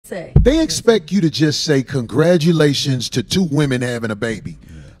say? They expect you to just say congratulations to two women having a baby.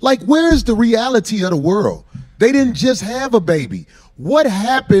 Like, where's the reality of the world? They didn't just have a baby. What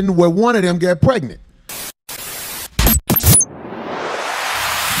happened where one of them got pregnant?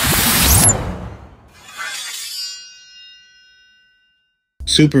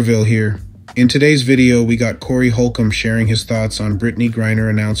 Superville here. In today's video, we got Corey Holcomb sharing his thoughts on Brittney Griner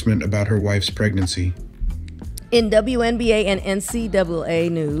announcement about her wife's pregnancy. In WNBA and NCAA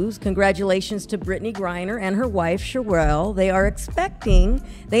news, congratulations to Brittney Griner and her wife, Sherelle.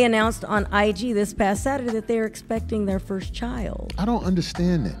 They announced on IG this past Saturday that they are expecting their first child. I don't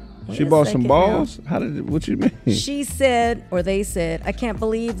understand that. She bought some balls? What you mean? She said, or they said, I can't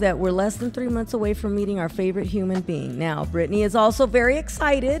believe that we're less than 3 months away from meeting our favorite human being. Now, Brittney is also very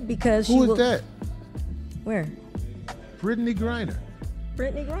excited because Who is that? Where? Brittney Griner.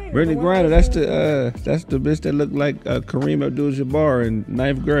 Brittney Griner. Brittney Griner, that's the bitch that looked like Kareem Abdul-Jabbar in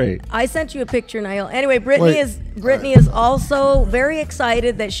 9th grade. I sent you a picture, Niall. Anyway, Brittney is also very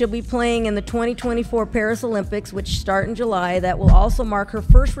excited that she'll be playing in the 2024 Paris Olympics, which start in July. That will also mark her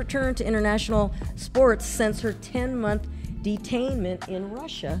first return to international sports since her 10-month detainment in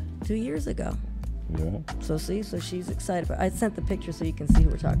Russia 2 years ago. Yeah. So she's excited. I sent the picture so you can see who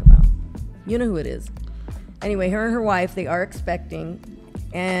we're talking about. You know who it is. Anyway, her and her wife, they are expecting.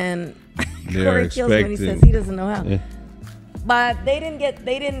 And Corey kills me when he says he doesn't know how. Yeah. But they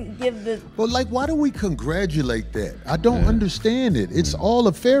didn't give the. Well, like, why do we congratulate that? I don't understand it. It's all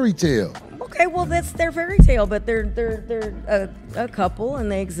a fairy tale. Okay, well, that's their fairy tale, but they're a couple and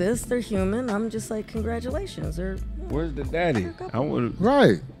they exist. They're human. I'm just like, congratulations. Where's the daddy?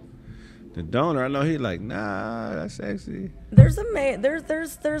 Right. The donor. I know he like, nah, that's sexy. There's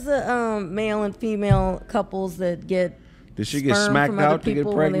a male and female couples that get. Did she get smacked out to get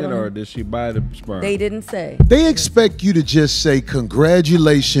pregnant, or did she buy the sperm? They didn't say. They expect you to just say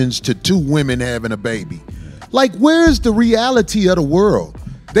congratulations to two women having a baby. Like, where's the reality of the world?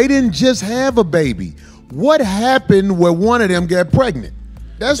 They didn't just have a baby. What happened where one of them got pregnant?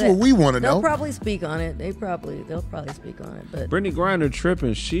 That's what we want to know. They'll probably speak on it. They'll probably speak on it. But Brittney Griner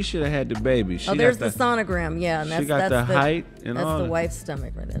tripping. She should have had the baby. There's the sonogram. Yeah, and she got the height and all. That's the wife's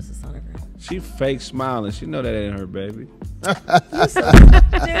stomach right there. That's the sonogram. She fake smiling. She know that ain't her baby. You so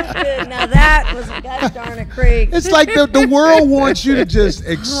stupid. Now that was gosh darn it, Craig. It's like the world wants you to just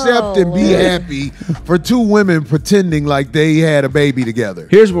accept and be happy for two women pretending like they had a baby together.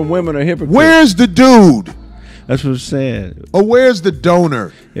 Here's when women are hypocrites. Where's the dude? That's what I'm saying. Or where's the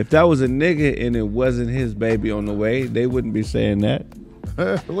donor? If that was a nigga and it wasn't his baby on the way, they wouldn't be saying that.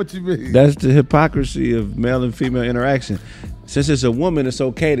 What you mean? That's the hypocrisy of male and female interaction. Since it's a woman, it's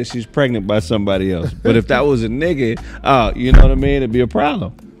okay that she's pregnant by somebody else. But if that was a nigga, you know what I mean? It'd be a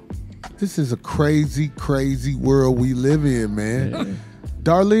problem. This is a crazy, crazy world we live in, man. Yeah.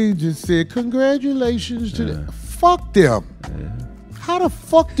 Darlene just said, congratulations to them. Fuck them. Yeah. How the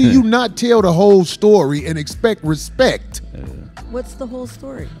fuck do you not tell the whole story and expect respect? What's the whole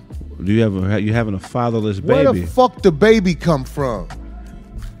story? Do you having a fatherless baby? Where the fuck the baby come from?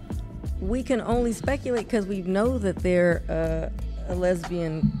 We can only speculate because we know that they're a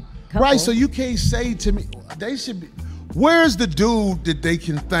lesbian couple. Right, so you can't say to me, they should be. Where's the dude that they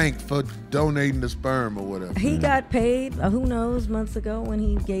can thank for donating the sperm or whatever? He got paid, who knows, months ago when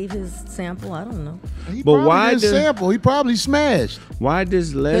he gave his sample. I don't know. He probably didn't sample. He probably smashed. Why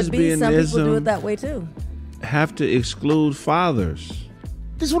does lesbianism some people do it that way too. Have to exclude fathers?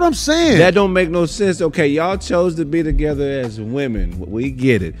 This is what I'm saying. That don't make no sense. Okay, y'all chose to be together as women. We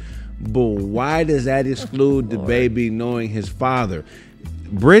get it. But why does that exclude the baby knowing his father?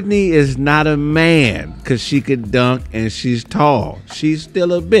 Brittney is not a man because she could dunk and she's tall. She's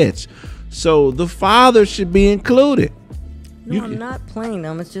still a bitch. So the father should be included. No, I'm not playing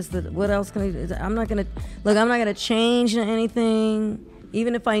them. It's just that what else can I do? I'm not going to change anything.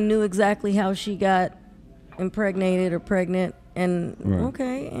 Even if I knew exactly how she got impregnated or pregnant. And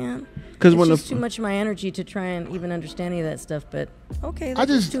okay, and because it's just too much of my energy to try and even understand any of that stuff. But okay,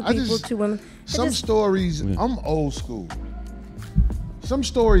 two women. Some stories, I'm old school. Some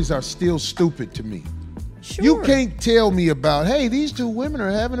stories are still stupid to me. Sure. You can't tell me about, hey, these two women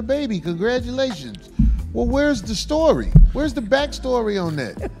are having a baby. Congratulations. Well, where's the story? Where's the backstory on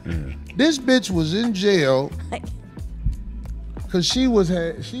that? This bitch was in jail because she was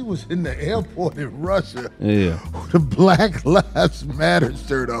in the airport in Russia with a Black Lives Matter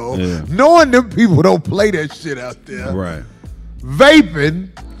shirt on, knowing them people don't play that shit out there. Right. Vaping.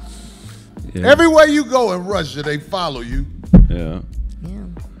 Yeah. Everywhere you go in Russia, they follow you. Yeah.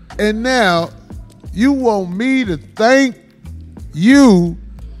 And now you want me to thank you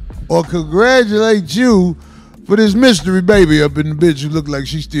or congratulate you for this mystery baby up in the bitch who look like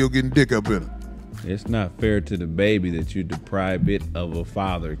she's still getting dick up in her. It's not fair to the baby that you deprive it of a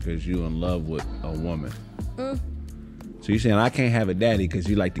father because you in love with a woman. So you're saying I can't have a daddy because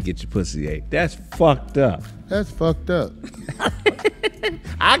you like to get your pussy ate. That's fucked up. That's fucked up.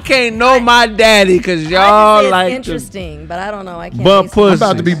 I can't know my daddy because y'all I just say like it's interesting, but I don't know. I can't. But base it. I'm pussy.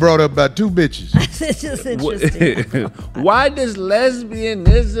 about to be brought up by two bitches. It's just interesting. Why does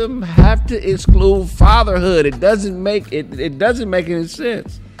lesbianism have to exclude fatherhood? It doesn't make it doesn't make any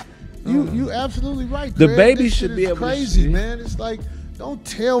sense. You absolutely right. The Craig. baby This should shit be is able to crazy, see. man. It's like, don't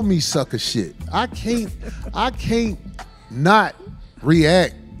tell me sucker shit. I can't not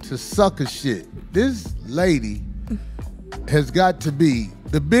react to sucker shit. This lady has got to be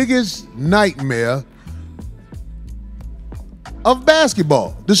the biggest nightmare of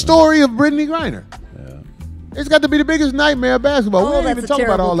basketball. The story of Brittney Griner. It's got to be the biggest nightmare of basketball. We Oh, ain't that's even a talking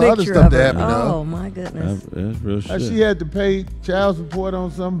about terrible all the other picture stuff of that her. happened to her. Oh my goodness. That's real How shit. she had to pay child support on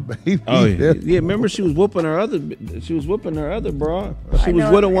some baby. Oh yeah. Remember she was whooping her other. She was whooping her other bra. She I was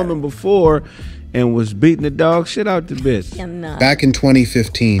know with a that. woman before, and was beating the dog shit out the bitch. I'm not. Back in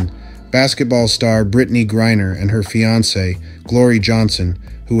 2015, basketball star Brittney Griner and her fiancée, Glory Johnson,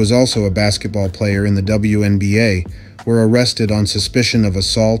 who was also a basketball player in the WNBA, were arrested on suspicion of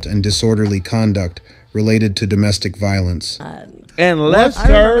assault and disorderly conduct related to domestic violence. And left I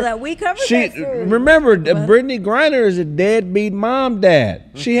remember her. that. We covered She that story. remember Brittney Griner is a deadbeat mom dad.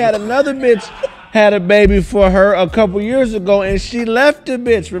 She had another bitch had a baby for her a couple years ago, and she left the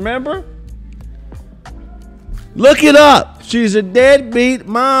bitch. Remember? Look it up. She's a deadbeat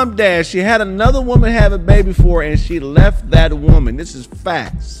mom dad. She had another woman have a baby for her, and she left that woman. This is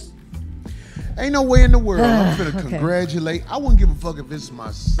facts. Ain't no way in the world I'm finna Okay. congratulate. I wouldn't give a fuck if it's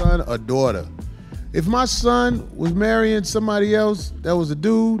my son or daughter. If my son was marrying somebody else that was a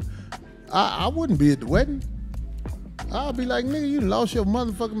dude, I wouldn't be at the wedding. I'll be like, nigga, you lost your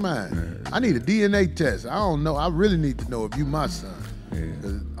motherfucking mind. I need a DNA test. I don't know. I really need to know if you my son.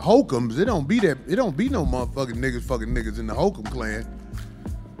 Holcombs, it don't be no motherfucking niggas fucking niggas in the Holcomb clan.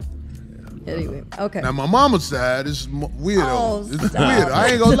 Anyway, okay. Now my mama's side is weirdo. Oh, It's stop. weird. I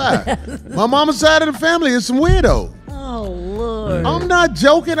ain't gonna lie. My mama's side of the family is some weirdo. Oh Lord. I'm not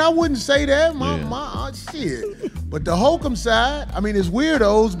joking. I wouldn't say that. My shit. But the Holcomb side, I mean, it's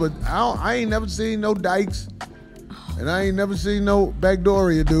weirdos, but I ain't never seen no dykes, and I ain't never seen no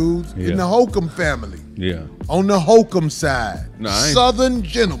backdooria dudes in the Holcomb family. Yeah. On the Holcomb side, No, I ain't- Southern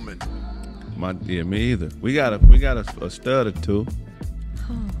gentlemen. Me either. We got a stud or two.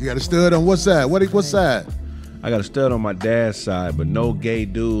 You got a stud on what side? What side? I got a stud on my dad's side, but no gay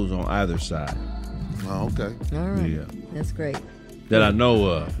dudes on either side. Oh, okay. All right. Yeah. That's great. That I know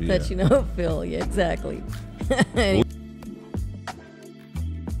of. Yeah. That you know, Phil. Yeah, exactly.